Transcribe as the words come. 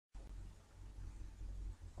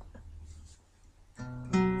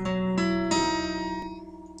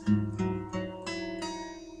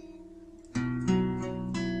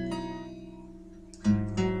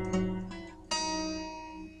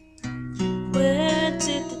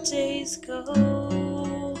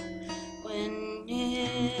go when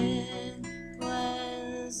it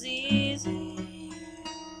was easy.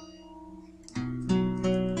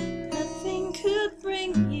 Nothing could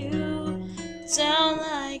bring you down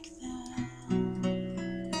like that.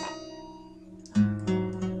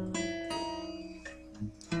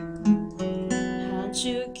 How'd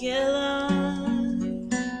you get lost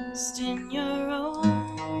in your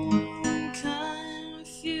own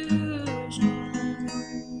confusion?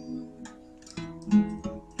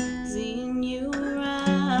 Seeing you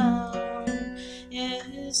around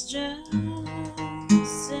is just an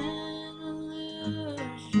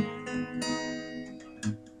illusion.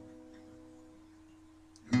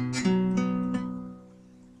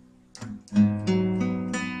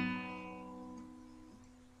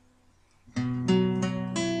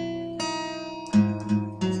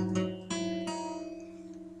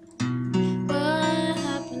 What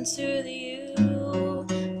happened to the you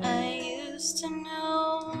I used to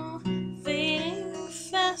know? Fading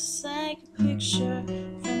fast like a picture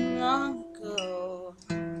from long ago.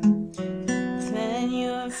 Then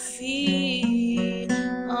your feet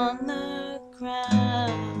on the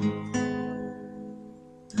ground.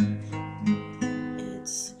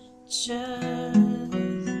 It's just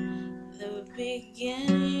the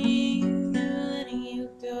beginning of letting you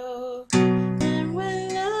go. And when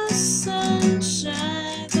the sun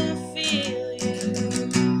shines, I feel you.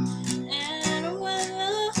 And when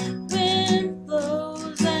the wind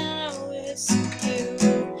blows, I know it's you.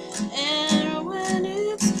 And when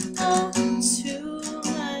it's all too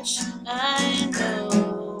much, I know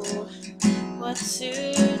what to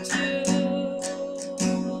do.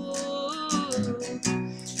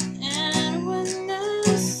 And when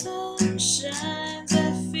the sun shines, I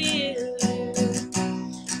feel you.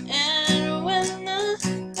 And when the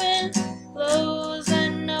wind blows, I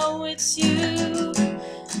know it's you.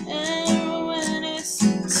 And when it's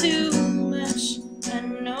too much, I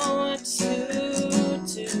know what to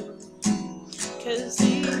do. 'Cause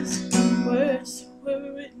these words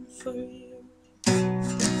were written for you.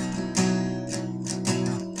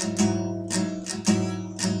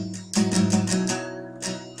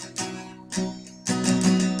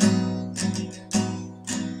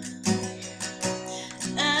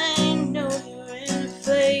 I know you're in a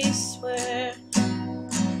place where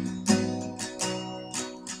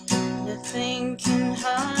nothing can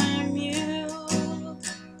harm you.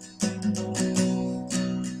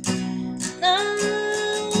 Not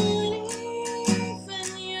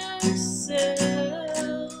even yourself.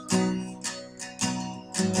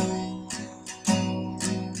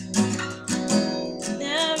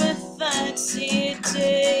 Never thought I'd see a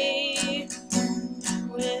day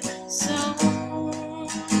with so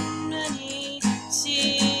many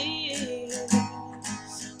tears.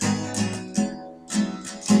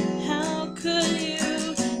 How could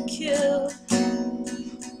you kill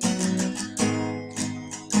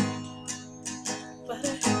what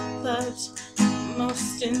I loved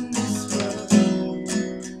most in this world?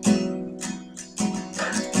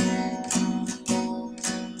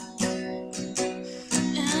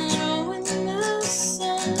 And when the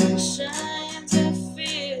sun shines, I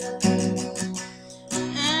feel you.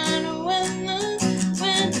 And when the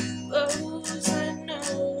wind blows, I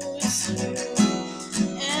know it's you.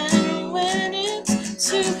 And when it's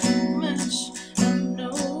too much, I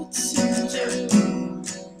know what to do.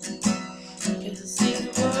 'Cause these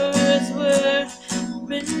words were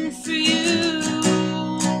written for you.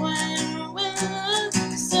 And when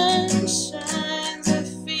the sun shines, I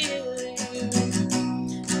feel you.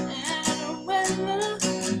 And when the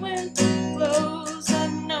wind blows, I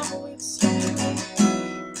know it's you.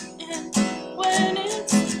 And when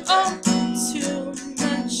it's all too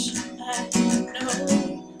much, I know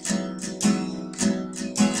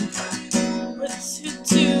what to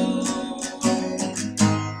do.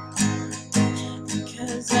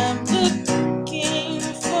 'Cause I'm looking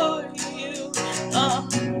for you all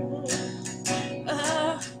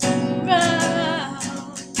around.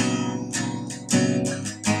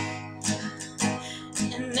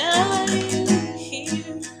 And now you're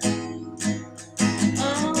here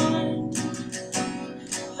on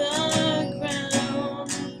the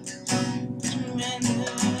ground. And when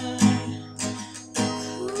I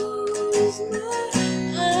close my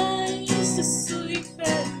eyes to sleep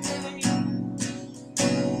at night,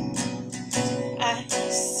 I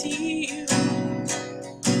see you.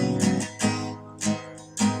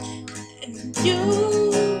 And you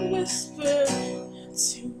whisper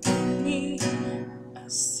to me, I'll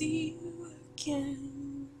see you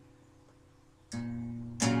again.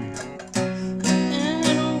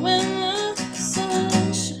 And when the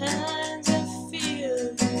sun shines, I feel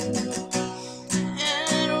you.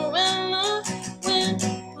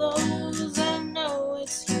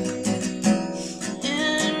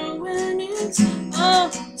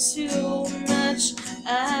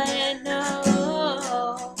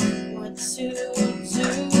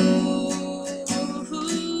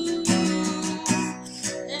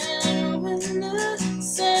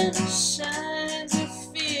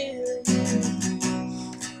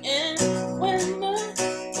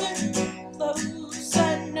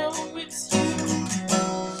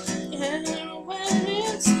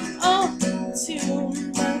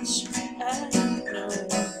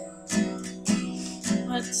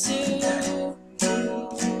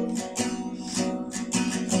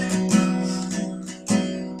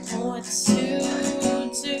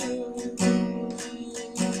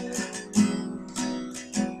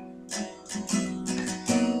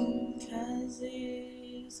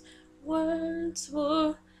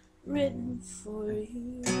 written for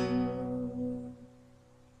you.